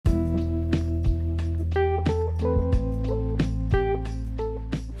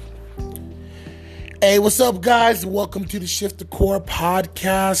Hey, what's up, guys? Welcome to the Shift the Core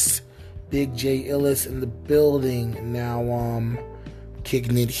podcast. Big J Illis in the building. Now,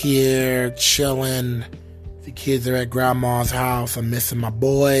 kicking it here, chilling. The kids are at grandma's house. I'm missing my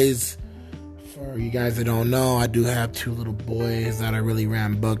boys. For you guys that don't know, I do have two little boys that are really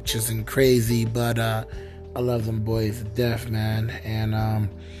rambunctious and crazy, but I love them boys to death, man. And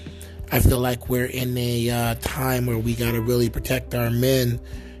I feel like we're in a time where we gotta really protect our men.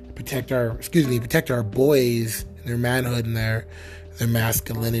 Protect our boys, their manhood and their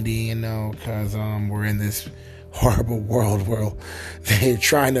masculinity, because we're in this horrible world where they're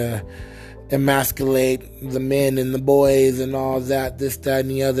trying to emasculate the men and the boys and all that, this, that, and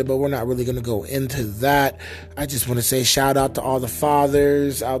the other, but we're not really going to go into that. I just want to say shout out to all the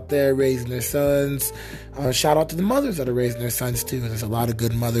fathers out there raising their sons. Shout out to the mothers that are raising their sons too. There's a lot of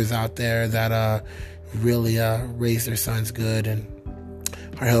good mothers out there that really raise their sons good and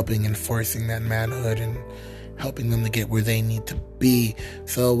are helping enforcing that manhood and helping them to get where they need to be.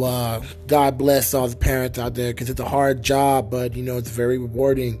 So God bless all the parents out there, because it's a hard job, but it's very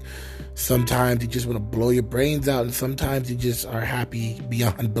rewarding. Sometimes you just want to blow your brains out, and sometimes you just are happy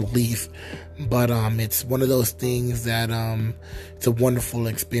beyond belief. But it's one of those things that it's a wonderful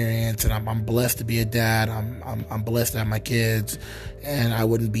experience, and I'm blessed to be a dad. I'm blessed to have my kids, and I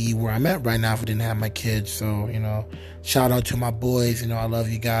wouldn't be where I'm at right now if I didn't have my kids. So shout out to my boys. I love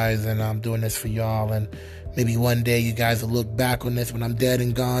you guys, and I'm doing this for y'all. And maybe one day you guys will look back on this when I'm dead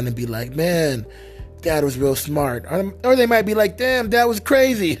and gone and be like, man, Dad was real smart. Or they might be like, damn, Dad was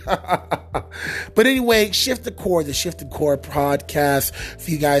crazy. But anyway, the Shift the Core podcast. If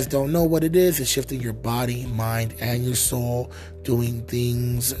you guys don't know what it is, it's shifting your body, mind, and your soul, doing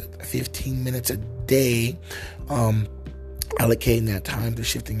things 15 minutes a day. Allocating that time to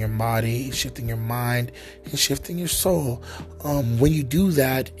shifting your body, shifting your mind, and shifting your soul. When you do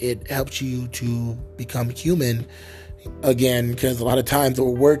that, it helps you to become human again, because a lot of times we're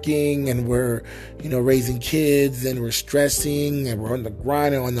working and we're raising kids and we're stressing and we're on the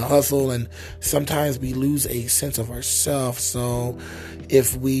grind and on the hustle, and sometimes we lose a sense of ourselves. So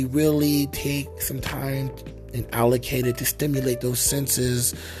if we really take some time and allocate it to stimulate those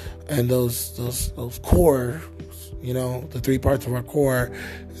senses and those core, the three parts of our core,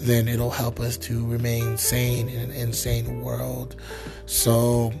 then it'll help us to remain sane in an insane world.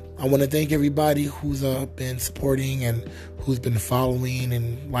 So I want to thank everybody who's been supporting and who's been following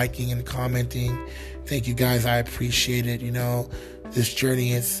and liking and commenting. Thank you guys. I appreciate it. This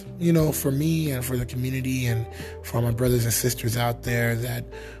journey is, for me and for the community and for my brothers and sisters out there that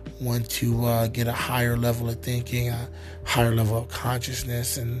want to get a higher level of thinking, a higher level of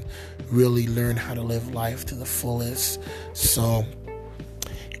consciousness, and really learn how to live life to the fullest. So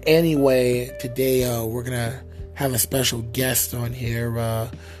anyway, today we're going to have a special guest on here.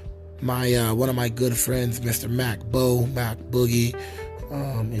 One of my good friends, Mr. Mac Boogie.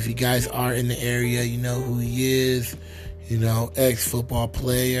 If you guys are in the area, you know who he is. Ex-football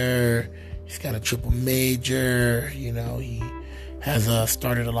player. He's got a triple major. He has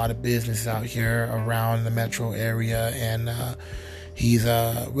started a lot of business out here around the metro area, and he's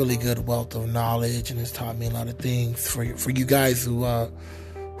a really good wealth of knowledge and has taught me a lot of things. For you guys who are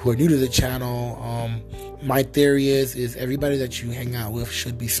new to the channel, my theory is everybody that you hang out with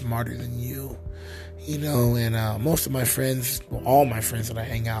should be smarter than you. And most of my friends, all my friends that I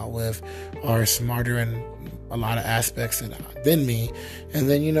hang out with are smarter in a lot of aspects than me. And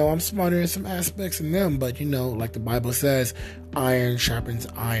then, I'm smarter in some aspects than them. But, like the Bible says, iron sharpens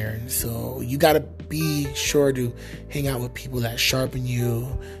iron. So you got to be sure to hang out with people that sharpen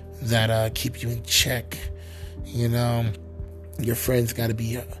you, that keep you in check. Your friends got to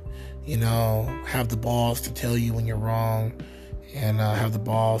be, have the balls to tell you when you're wrong, and have the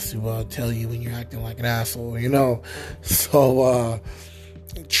balls to tell you when you're acting like an asshole, So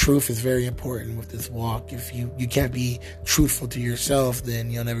truth is very important with this walk. If you can't be truthful to yourself, then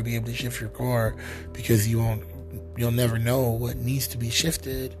you'll never be able to shift your core, because you'll never know what needs to be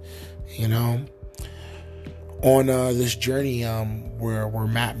shifted. On this journey, we're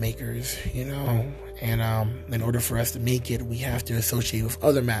map makers, and in order for us to make it, we have to associate with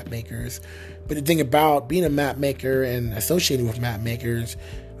other map makers. But the thing about being a map maker and associating with map makers,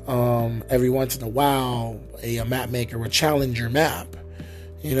 every once in a while, a map maker will challenge your map.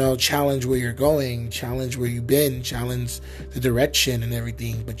 Challenge where you're going, challenge where you've been, challenge the direction and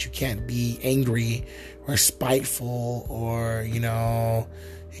everything. But you can't be angry or spiteful, or, you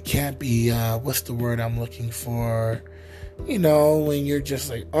can't be, what's the word I'm looking for? When you're just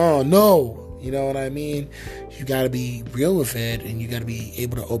like, oh no, you know what I mean? You got to be real with it, and you got to be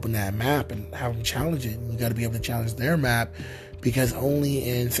able to open that map and have them challenge it. And you got to be able to challenge their map because only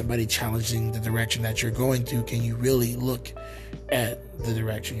in somebody challenging the direction that you're going to can you really look at the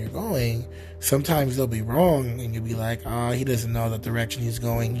direction you're going. Sometimes they'll be wrong and you'll be like, he doesn't know the direction he's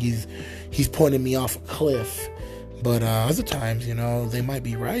going. He's pointing me off a cliff. But other times, they might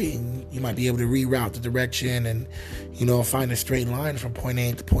be right, and you might be able to reroute the direction and, find a straight line from point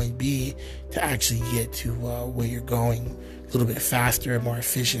A to point B to actually get to where you're going a little bit faster, more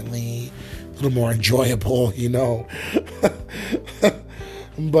efficiently, a little more enjoyable,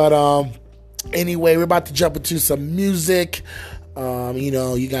 But anyway, we're about to jump into some music.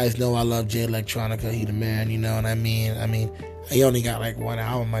 You guys know I love Jay Electronica. He the man, you know what I mean? He only got like one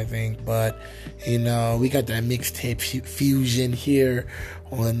album, I think, but we got that mixtape fusion here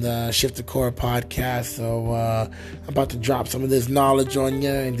on the Shift the Core podcast. So I'm about to drop some of this knowledge on you,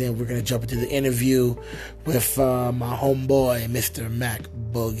 and then we're gonna jump into the interview with my homeboy, Mr. Mac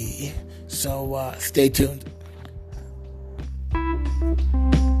Boogie. So stay tuned.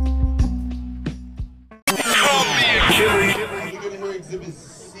 Exhibit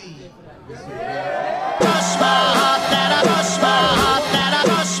C.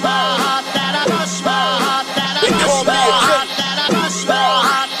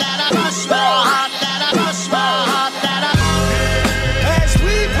 As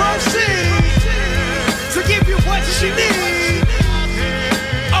we proceed to give you what you need.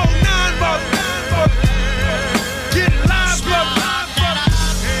 Oh, 9 brother. Get live, brother.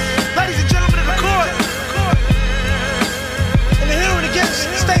 Ladies and gentlemen of the court. And the hearing against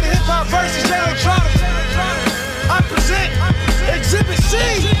State of Hip Hop versus Jay Electronica, I present Exhibit C.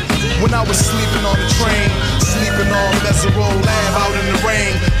 When I was sleeping on the train, sleeping on Mesero Lab out in the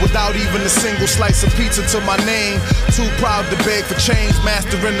rain, without even a single slice of pizza to my name. Too proud to beg for change,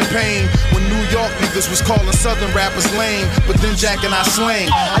 mastering the pain. When New York niggas was calling Southern rappers lame, but then Jack and I slang.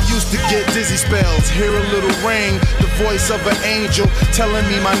 I used to get dizzy spells, hear a little ring, the voice of an angel telling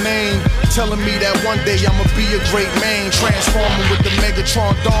me my name, telling me that one day I'ma be a great man, transforming with the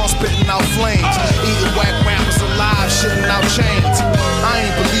Megatron dawn, spitting out flames, eating whack rappers alive, shitting out chains. I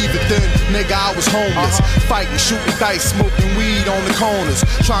ain't believe it then, nigga, I was homeless, fighting, shooting dice, smoking weed on the corners,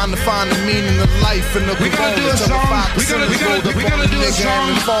 trying to find the meaning of life in the corona. Till the 5% rolled up on the nigga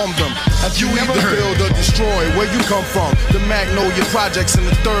and informed them. If you either build or destroy, where you come from? The Magnolia Projects in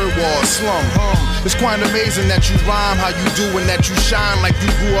the third ward slum. It's quite amazing that you rhyme how you do and that you shine like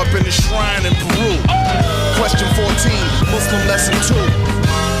you grew up in a shrine in Peru. Question 14, Muslim lesson 2.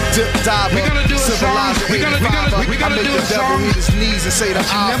 Dip diver, civilized I make the devil hit his knees and say the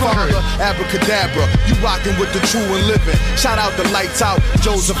Our Father, abracadabra. You rockin' with the true and living. Shout out the Lights Out,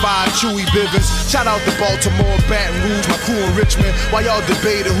 Joseph I, Chewy Bivens. Shout out the Baltimore, Baton Rouge, my crew in Richmond. While y'all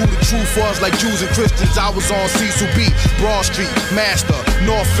debated who the truth was like Jews and Christians, I was on Cecil B, Broad Street, Master,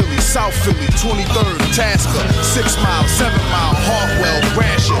 North Philly, South Philly, 23rd, Tasker, 6 Mile, 7 Mile, Hartwell,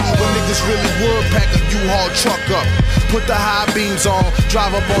 Gratiot. When niggas really would pack a U-Haul truck up, put the high beams on,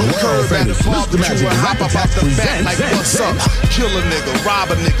 drive up on the curb at the barbecue and hop up out the back like what's up. Kill a nigga,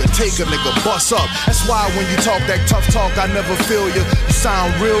 rob a nigga, take a nigga, bust up. That's why when you talk that tough talk, I never feel you. You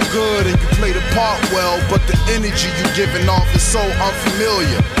sound real good and you play the part well, but the energy you giving off is so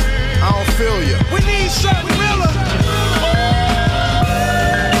unfamiliar. I don't feel you. We need something realer.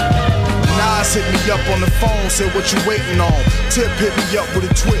 Nas hit me up on the phone, said what you waiting on. Tip hit me up with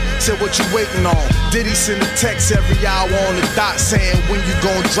a twit, said what you waiting on. Diddy send a text every hour on the dot saying when you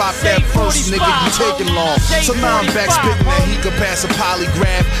gon' drop that first nigga you taking long. So now I'm back spitting that he could pass a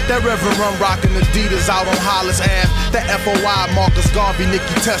polygraph. That Reverend Run rockin' Adidas out on Hollis Ave. That FOI Marcus Garvey,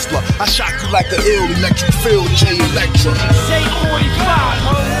 Nikki Tesla. I shock you like an ill electric field, J Electra. Say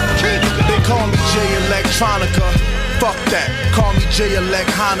 45. They call me J Electronica. Fuck that, call me J-Elect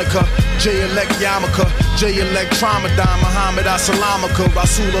Hanukkah, J-Elect Yarmulke, J-Elect Tramadon, Muhammad Assalamaka,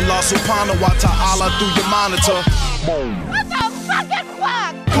 Rasulullah Subhanahu wa Ta'ala through your monitor. What the fucking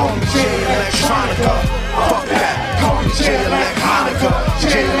fuck? Call me J-Electronica, fuck that, call me J-Elect Hanukkah,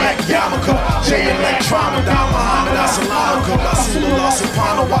 J-Elect Yarmulke, J-Elect Tramadon, Muhammad Assalamaka, Rasulullah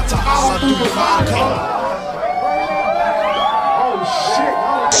Subhanahu wa Ta'ala through your monitor. Oh shit.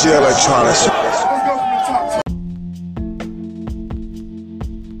 J-Electronica.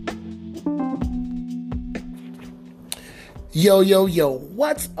 Yo,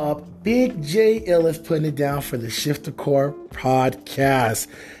 what's up? Big J Illis putting it down for the Shift the Core podcast.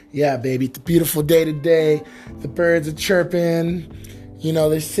 Yeah, baby, it's a beautiful day today. The birds are chirping,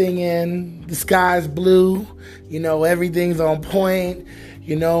 they're singing, the sky's blue, everything's on point,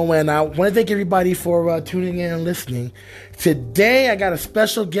 and I want to thank everybody for tuning in and listening. Today, I got a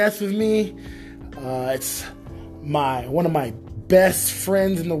special guest with me. It's one of my best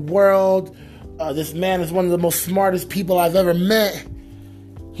friends in the world. This man is one of the most smartest people I've ever met.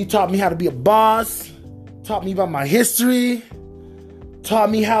 He taught me how to be a boss, taught me about my history, taught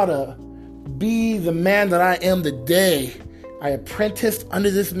me how to be the man that I am today. I apprenticed under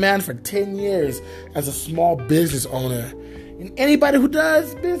this man for 10 years as a small business owner. And anybody who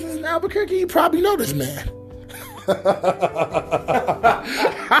does business in Albuquerque, you probably know this man.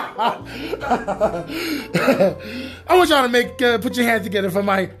 I want y'all to put your hands together for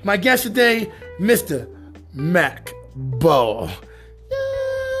my guest today, Mr. Mac Bo.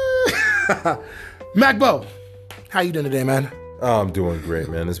 Mac Bo, how you doing today, man? Oh, I'm doing great,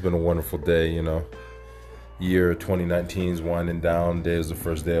 man. It's been a wonderful day, Year 2019 is winding down. Today is the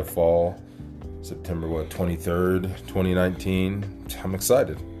first day of fall. September, 23rd, 2019. I'm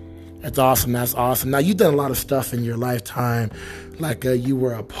excited. That's awesome. That's awesome. Now, you've done a lot of stuff in your lifetime. Like you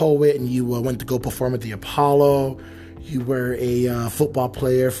were a poet and you went to go perform at the Apollo. You were a football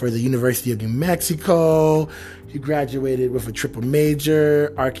player for the University of New Mexico. You graduated with a triple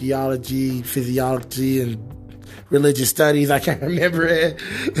major, archaeology, physiology, and religious studies. I can't remember it.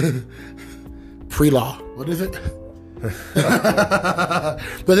 Pre-law. What is it?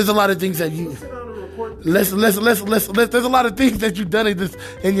 But there's a lot of things that you... There's a lot of things that you've done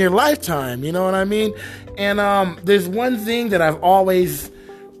in your lifetime, you know what I mean? And there's one thing that I've always,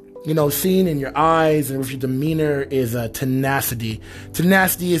 seen in your eyes and with your demeanor is tenacity.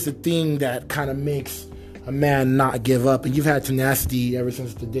 Tenacity is the thing that kind of makes a man not give up. And you've had tenacity ever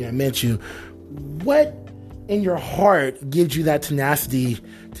since the day I met you. What in your heart gives you that tenacity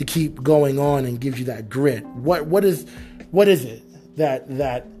to keep going on and gives you that grit? What is it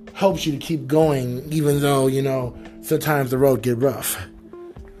that helps you to keep going even though, sometimes the road get rough?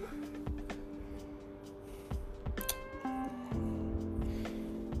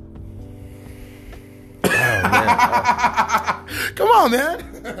 Come on, man.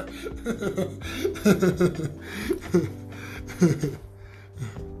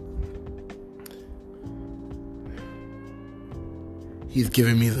 He's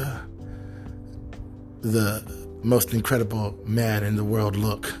giving me the most incredible man in the world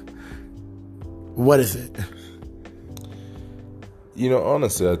look. What is it?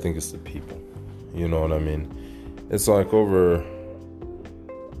 Honestly, I think it's the people. You know what I mean? It's like you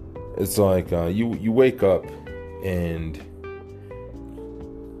wake up and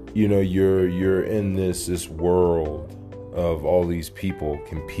you're in this world of all these people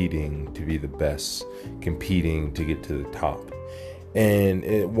competing to be the best, competing to get to the top. And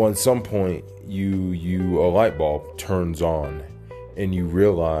at some point, a light bulb turns on, and you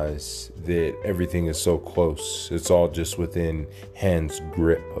realize that everything is so close. It's all just within hand's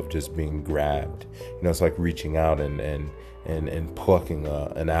grip of just being grabbed. It's like reaching out and plucking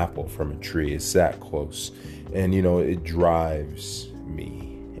an apple from a tree. It's that close, and it drives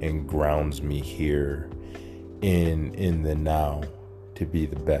me and grounds me here in the now to be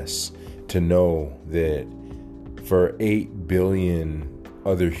the best. To know that for 8 billion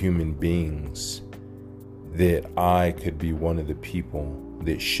other human beings, that I could be one of the people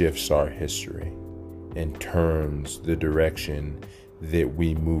that shifts our history and turns the direction that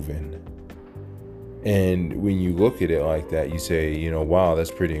we move in. And when you look at it like that, you say, wow,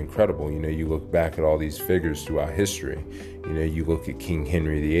 that's pretty incredible. You look back at all these figures throughout history. You look at King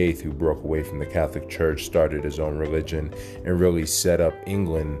Henry VIII, who broke away from the Catholic Church, started his own religion, and really set up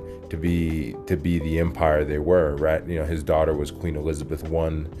England to be the empire they were, right? His daughter was Queen Elizabeth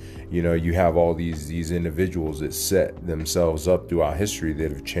I. You have all these individuals that set themselves up throughout history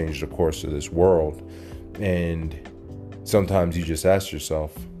that have changed the course of this world. And sometimes you just ask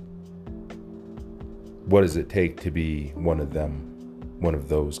yourself, what does it take to be one of them, one of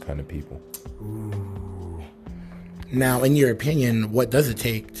those kind of people? Ooh. Now, in your opinion, what does it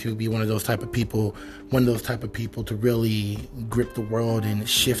take to be one of those type of people to really grip the world and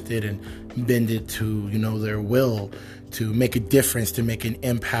shift it and bend it to, their will, to make a difference, to make an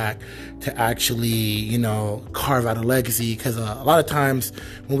impact, to actually, carve out a legacy? Because a lot of times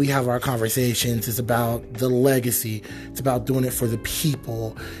when we have our conversations, it's about the legacy. It's about doing it for the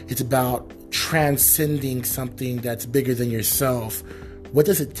people. It's about transcending something that's bigger than yourself. What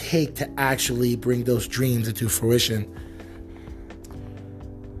does it take to actually bring those dreams into fruition?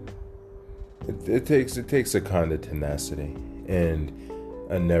 It takes a kind of tenacity and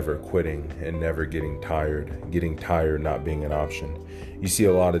a never quitting and never getting tired not being an option. You see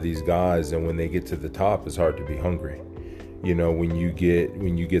a lot of these guys, and when they get to the top, it's hard to be hungry. When you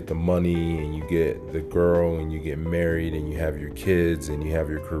get the money and you get the girl and you get married and you have your kids and you have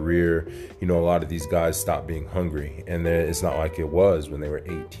your career, a lot of these guys stop being hungry. And it's not like it was when they were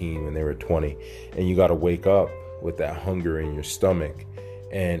 18, when they were 20. And you got to wake up with that hunger in your stomach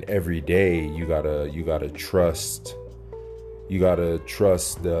And every day you gotta trust. You gotta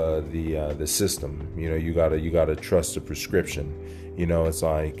trust the system. You know, you gotta trust the prescription. You know, it's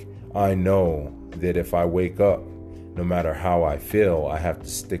like, I know that if I wake up, no matter how I feel, I have to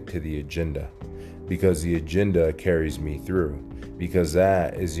stick to the agenda, because the agenda carries me through, because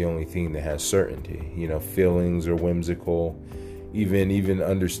that is the only thing that has certainty. You know, feelings are whimsical. Even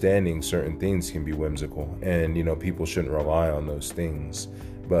understanding certain things can be whimsical, and you know, people shouldn't rely on those things,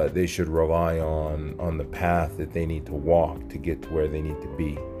 but they should rely on the path that they need to walk to get to where they need to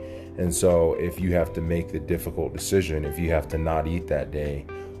be. And so if you have to make the difficult decision, if you have to not eat that day,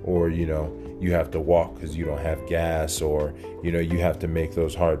 or you know, you have to walk because you don't have gas, or you know, you have to make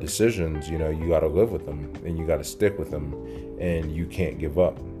those hard decisions, you know, you got to live with them and you got to stick with them, and you can't give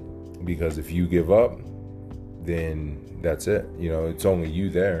up, because if you give up, then that's it. You know, it's only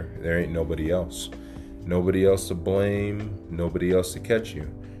you there. There ain't nobody else. Nobody else to blame, nobody else to catch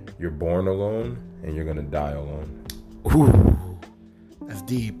you. You're born alone and you're gonna die alone. Ooh, that's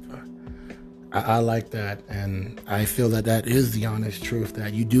deep. I like that, and I feel that is the honest truth,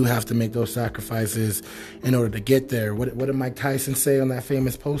 that you do have to make those sacrifices in order to get there. What did Mike Tyson say on that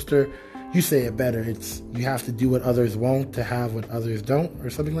famous poster? You say it better. It's, you have to do what others won't to have what others don't, or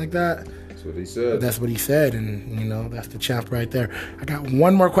something like that. That's what he said. That's what he said, and you know, that's the champ right there. I got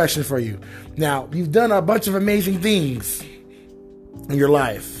one more question for you. Now, you've done a bunch of amazing things in your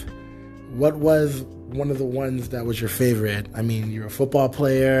life. What was one of the ones that was your favorite? I mean, you're a football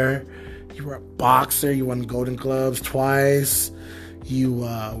player, you were a boxer, you won Golden Gloves twice, you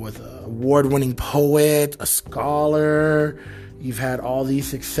was an award-winning poet, a scholar, you've had all these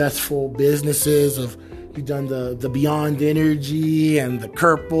successful businesses you've done the Beyond Energy and the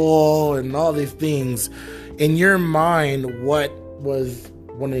Purple and all these things. In your mind, what was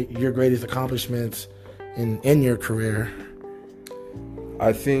one of your greatest accomplishments in your career?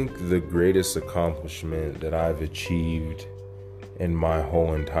 I think the greatest accomplishment that I've achieved in my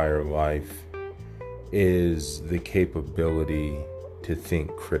whole entire life is the capability to think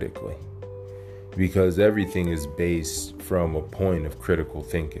critically, because everything is based from a point of critical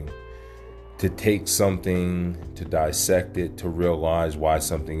thinking. To take something, to dissect it, to realize why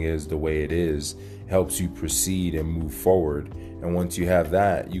something is the way it is, helps you proceed and move forward. And once you have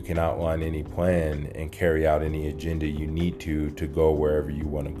that, you can outline any plan and carry out any agenda you need to go wherever you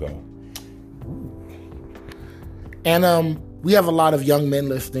want to go. And we have a lot of young men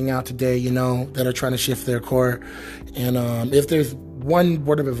listening out today, you know, that are trying to shift their core. And if there's one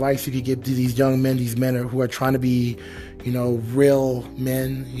word of advice you could give to these young men, these men who are trying to be, you know, real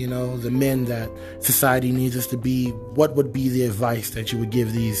men, you know, the men that society needs us to be, what would be the advice that you would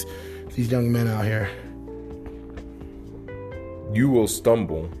give these young men out here? You will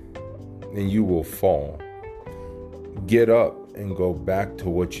stumble and you will fall. Get up and go back to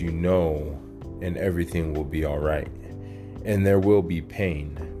what you know, and everything will be all right. And there will be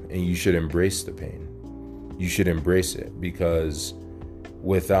pain, and you should embrace the pain. You should embrace it, because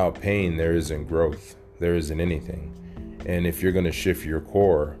without pain, there isn't growth. There isn't anything. And if you're going to shift your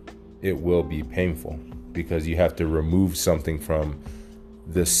core, it will be painful, because you have to remove something from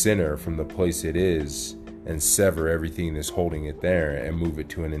the center, from the place it is, and sever everything that's holding it there and move it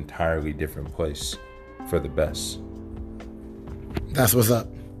to an entirely different place for the best. That's what's up.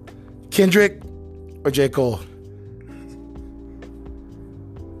 Kendrick or J. Cole?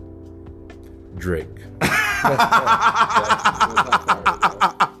 Drake.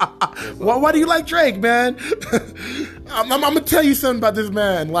 Well, why do you like Drake, man? I'm going to tell you something about this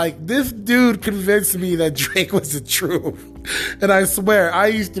man. Like, this dude convinced me that Drake was the truth. And I swear, I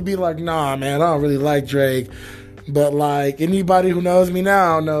used to be like, nah, man, I don't really like Drake. But, like, anybody who knows me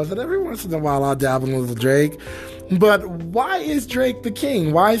now knows that every once in a while I'll dabble in a little Drake. But why is Drake the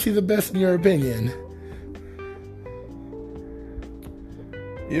king? Why is he the best in your opinion?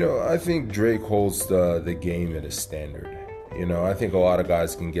 You know, I think Drake holds the game at a standard. You know, I think a lot of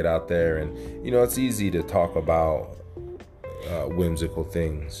guys can get out there and, you know, it's easy to talk about whimsical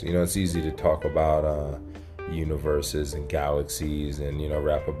things. You know, it's easy to talk about universes and galaxies and, you know,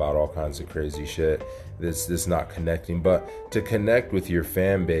 rap about all kinds of crazy shit that's not connecting. But to connect with your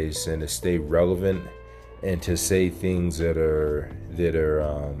fan base and to stay relevant and to say things that are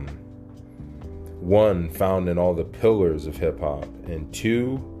one, found in all the pillars of hip hop, and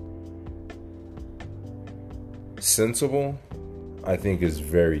two, sensible, I think is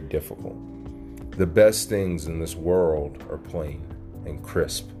very difficult. The best things in this world are plain and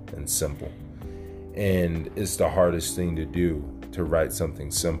crisp and simple. And it's the hardest thing to do, to write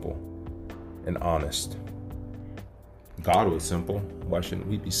something simple and honest. God was simple. Why shouldn't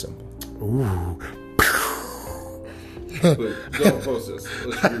we be simple? Ooh. But don't post this.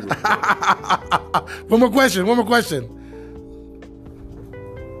 Let's read it. One more question.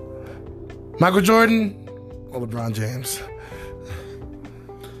 Michael Jordan or LeBron James?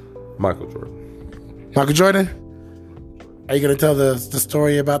 Michael Jordan. Michael Jordan? Are you going to tell the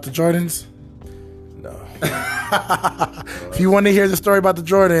story about the Jordans? No. If you want to hear the story about the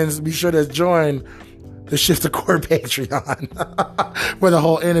Jordans, be sure to join the Shift the Core Patreon for the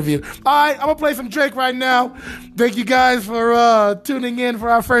whole interview. All right, I'm going to play some Drake right now. Thank you guys for tuning in for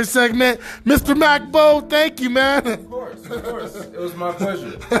our first segment. Mr. Macbo, thank you, man. Of course. It was my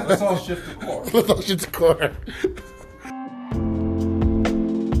pleasure. Let's all shift the core. Let's all shift the core.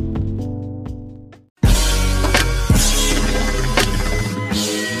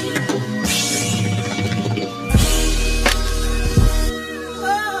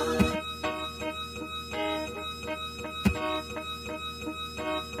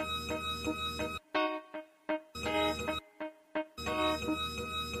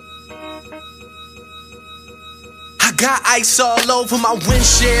 Got ice all over my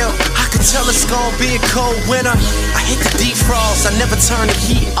windshield. I could tell it's gonna be a cold winter. I hit the defrost, I never turn the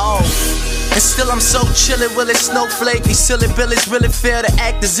heat off. And still I'm so chillin' will it snowflake. These silly billies really fair to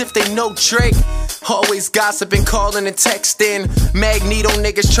act as if they know Drake. Always gossiping, calling and texting. Magneto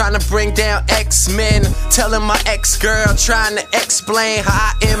niggas trying to bring down X-Men. Telling my ex-girl, trying to explain how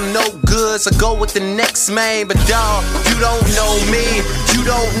I am no good, so go with the next man. But dawg, you don't know me, you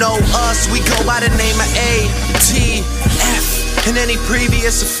don't know us. We go by the name of A-T-F. And any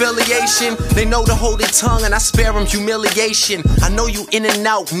previous affiliation, they know to hold their tongue and I spare them humiliation. I know you in and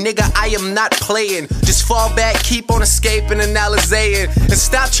out, nigga, I am not playing. Just fall back, keep on escaping and analyzing. And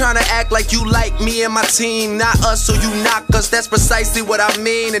stop trying to act like you like me and my team, not us, so you knock us, that's precisely what I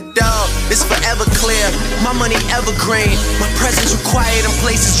mean. And dawg, it's forever clear, my money evergreen. My presence required in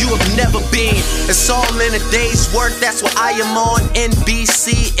places you have never been. It's all in a day's work, that's what I am on.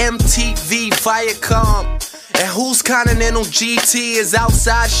 NBC, MTV, Viacom. And whose Continental GT is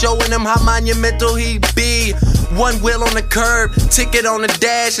outside showing him how monumental he be? One wheel on the curb, ticket on the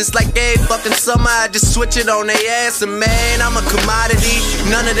dash. It's like every fucking summer I just switch it on their ass. And man, I'm a commodity,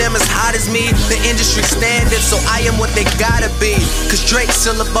 none of them as hot as me. The industry standard, so I am what they gotta be. Cause Drake's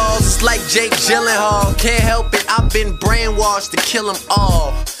syllables is like Jake Gyllenhaal. Can't help it, I've been brainwashed to kill them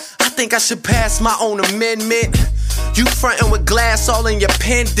all. I think I should pass my own amendment. You frontin' with glass all in your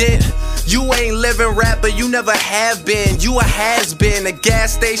pendant. You ain't living rapper, you never have been. You a has-been, a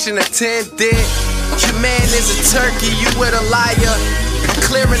gas station attendant. Your man is a turkey, you with a liar. I'm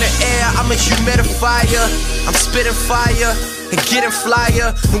clearing the air, I'm a humidifier. I'm spitting fire and getting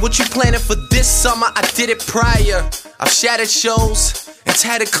flyer. And what you planning for this summer, I did it prior. I've shattered shows and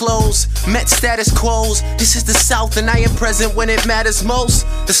tattered clothes, met status quos. This is the South and I am present when it matters most.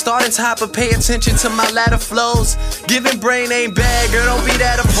 The starting top, but pay attention to my latter flows. Giving brain ain't bad, girl, don't be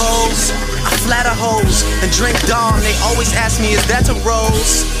that opposed. I flatter hoes and drink Dawn. They always ask me, is that a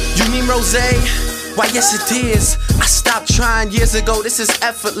rose? You mean rosé? Why yes it is. I stopped trying years ago, this is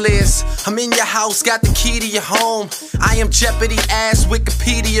effortless. I'm in your house, got the key to your home. I am Jeopardy ass,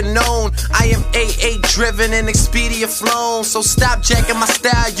 Wikipedia known. I am AA driven and Expedia flown. So stop jacking my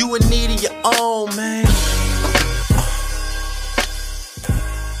style, you in need of your own, man.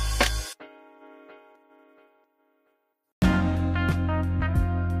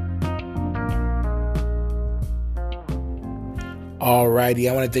 Alrighty,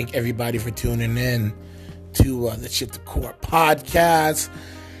 I want to thank everybody for tuning in to the Shift the Core podcast.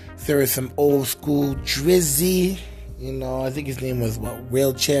 There is some old school Drizzy, you know, I think his name was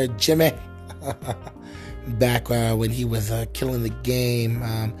Wheelchair Jimmy, back when he was killing the game.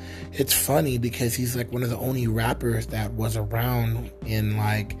 It's funny because he's like one of the only rappers that was around in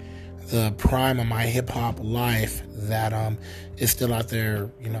like the prime of my hip hop life that is still out there,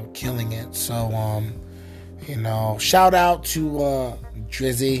 you know, killing it. So you know, shout out to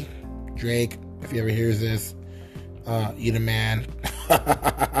Drizzy, Drake, if he ever hears this. You the man.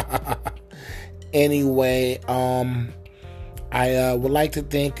 Anyway, I would like to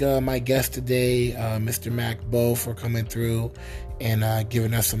thank my guest today, Mr. Mac Bo, for coming through and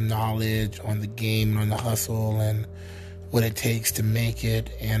giving us some knowledge on the game, on the hustle, and what it takes to make it.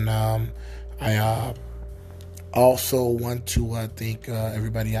 And I also want to thank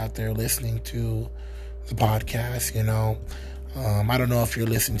everybody out there listening to the podcast. You know, I don't know if you're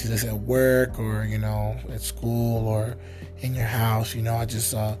listening to this at work or, you know, at school or in your house. You know, I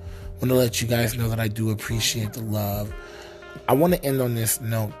just want to let you guys know that I do appreciate the love. I want to end on this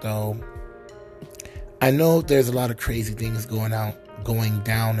note, though. I know there's a lot of crazy things going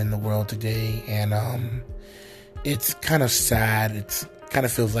down in the world today, and it's kind of sad. It's kind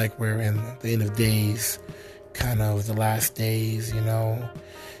of feels like we're in the end of days, kind of the last days, you know,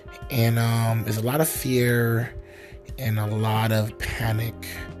 and there's a lot of fear and a lot of panic,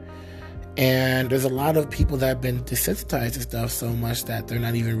 and there's a lot of people that have been desensitized to stuff so much that they're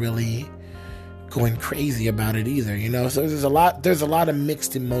not even really going crazy about it either, you know. So there's a lot of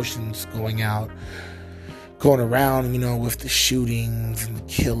mixed emotions going around, you know, with the shootings and the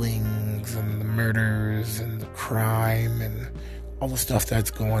killings and the murders and the crime and all the stuff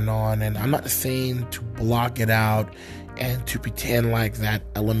that's going on. And I'm not saying to block it out and to pretend like that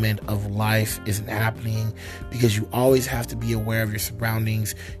element of life isn't happening, because you always have to be aware of your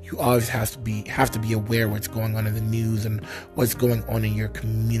surroundings. You always have to be aware of what's going on in the news and what's going on in your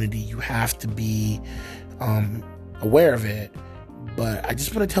community. You have to be aware of it. But I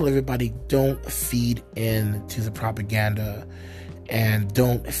just want to tell everybody, don't feed into the propaganda and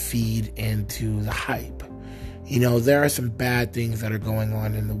don't feed into the hype. You know, there are some bad things that are going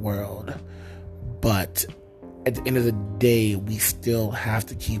on in the world, but at the end of the day, we still have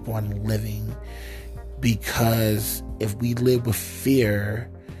to keep on living, because if we live with fear,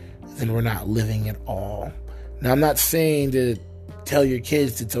 then we're not living at all. Now, I'm not saying to tell your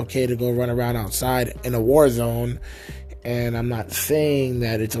kids it's okay to go run around outside in a war zone, and I'm not saying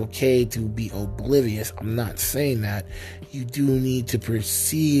that it's okay to be oblivious. I'm not saying that. You do need to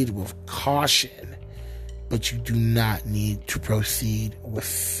proceed with caution, but you do not need to proceed with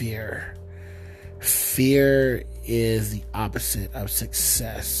fear. Fear is the opposite of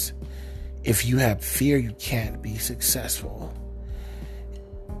success. If you have fear, you can't be successful.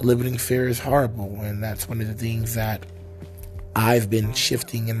 Living in fear is horrible, and that's one of the things that I've been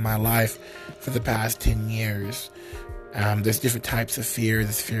shifting in my life for the past 10 years. There's different types of fear.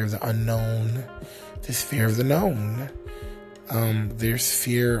 There's fear of the unknown. There's fear of the known. There's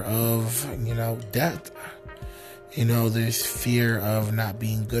fear of, you know, death. You know, there's fear of not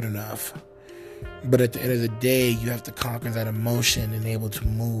being good enough. But at the end of the day, you have to conquer that emotion and able to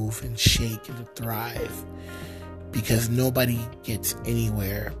move and shake and to thrive. Because nobody gets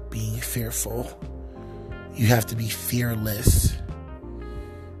anywhere being fearful. You have to be fearless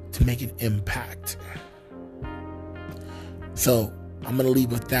to make an impact. So I'm going to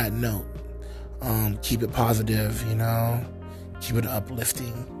leave with that note. Keep it positive, you know. Keep it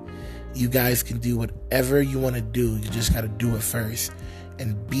uplifting. You guys can do whatever you want to do. You just got to do it first.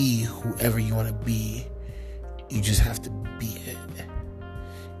 And be whoever you want to be. You just have to be it.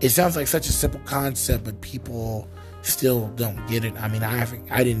 It sounds like such a simple concept, but people still don't get it. I mean, I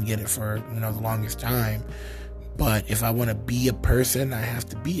didn't get it for, you know, the longest time. But if I want to be a person, I have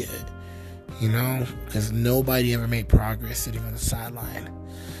to be it. You know, because nobody ever made progress sitting on the sideline.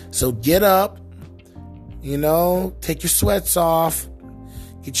 So get up, you know, take your sweats off,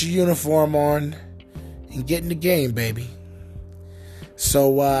 get your uniform on, and get in the game, baby.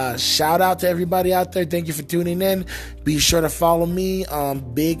 So shout out to everybody out there. Thank you for tuning in. Be sure to follow me,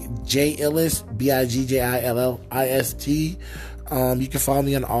 Big J Illist, BIGJILLIST. You can follow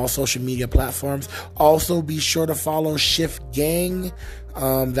me on all social media platforms. Also, be sure to follow Shift Gang.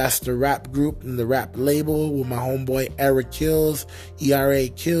 That's the rap group and the rap label with my homeboy Eric Kills, ERA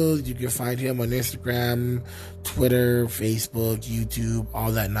Kills. You can find him on Instagram, Twitter, Facebook, YouTube,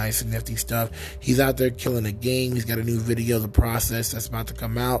 all that nice and nifty stuff. He's out there killing the game. He's got a new video, The Process, that's about to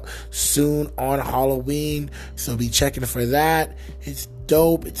come out soon on Halloween. So be checking for that. It's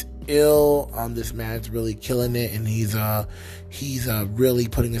dope. It's ill. This man's really killing it, and he's really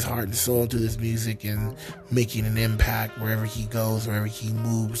putting his heart and soul into this music and making an impact wherever he goes, wherever he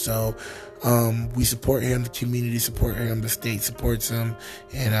moves. So we support him, the community support him, the state supports him,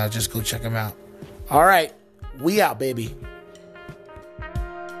 and just go check him out. All right, we out, baby.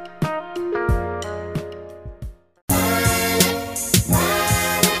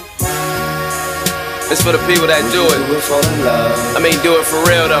 It's for the people that do it. Do it for the love. I mean, do it for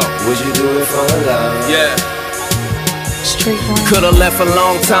real though. Would you do it for the love? Yeah. Could've left a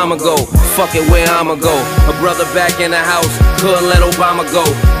long time ago. Fuck it, where I'ma go? A brother back in the house. Couldn't let Obama go.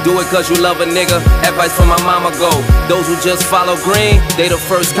 Do it cause you love a nigga. Advice from my mama go. Those who just follow green, they the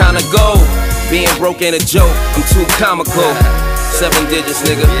first kind of go. Being broke ain't a joke. I'm too comical. 7 digits,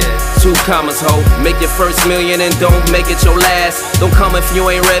 nigga. 2 commas, ho. Make your first million and don't make it your last. Don't come if you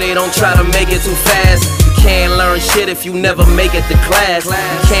ain't ready. Don't try to make it too fast. You can't learn shit if you never make it to class.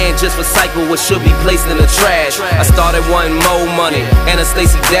 You can't just recycle what should be placed in the trash. I started wanting more money and a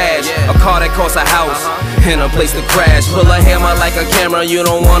Stacy Dash, a car that costs a house and a place to crash. Pull a hammer like a camera. You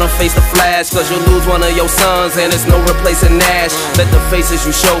don't wanna face the flash, cause you'll lose one of your sons and it's no replacing Nash. Let the faces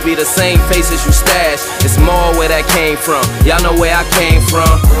you show be the same faces you stash. It's more where that came from. Y'all know where I came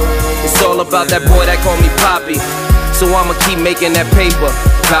from. It's all about that boy that called me Poppy. So I'ma keep making that paper.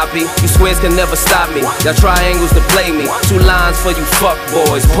 Copy, you squares can never stop me. Y'all triangles to play me. 2 lines for you fuck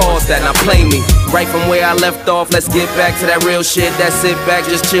boys. Pause that, now play me. Right from where I left off, let's get back to that real shit. That sit back,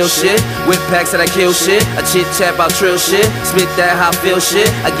 just chill shit. Whip packs that I kill shit. I chit chat about trill shit. Spit that how I feel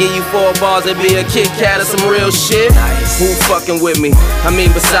shit. I give you 4 bars, it be a Kit Kat or some real shit. Who fucking with me? I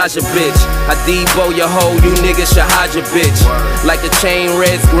mean besides your bitch. I Debo your hoe, you niggas should hide your bitch. Like the chain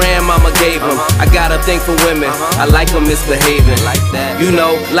Red's grandmama gave him. I got a thing for women, I like them misbehaving. You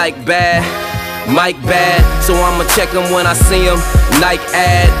know, like bad, Mike bad, so I'ma check him when I see him. Nike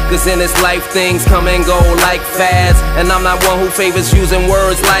ad, cause in this life things come and go like fads. And I'm not one who favors using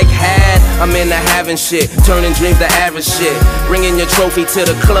words like had. I'm into having shit, turning dreams to average shit. Bringing your trophy to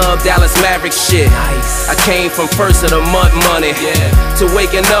the club, Dallas Maverick shit. I came from first of the month money to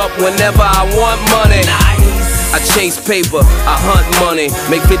waking up whenever I want money. I chase paper, I hunt money.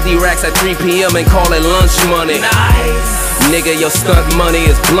 Make 50 racks at 3 p.m. and call it lunch money. Nigga, your stunt money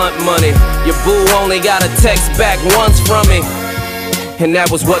is blunt money. Your boo only got a text back once from me, and that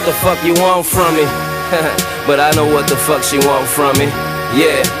was what the fuck you want from me. But I know what the fuck she want from me.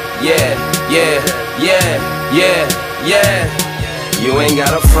 Yeah, yeah, yeah, yeah, yeah, yeah. You ain't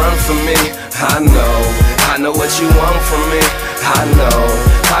got a front for me. I know what you want from me.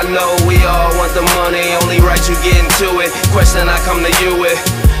 I know we all want the money. Only right you get into it. Question I come to you with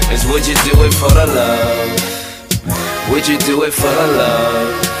is, would you do it for the love? Would you do it for the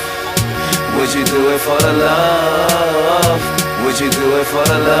love? Would you do it for the love? Would you do it for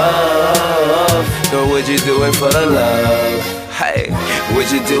the love? Or would you do it for the love? Hey,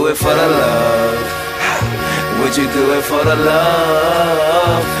 would you do it for the love? Would you do it for the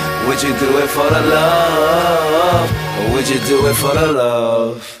love? Would you do it for the love? Or would you do it for the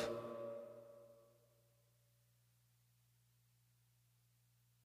love?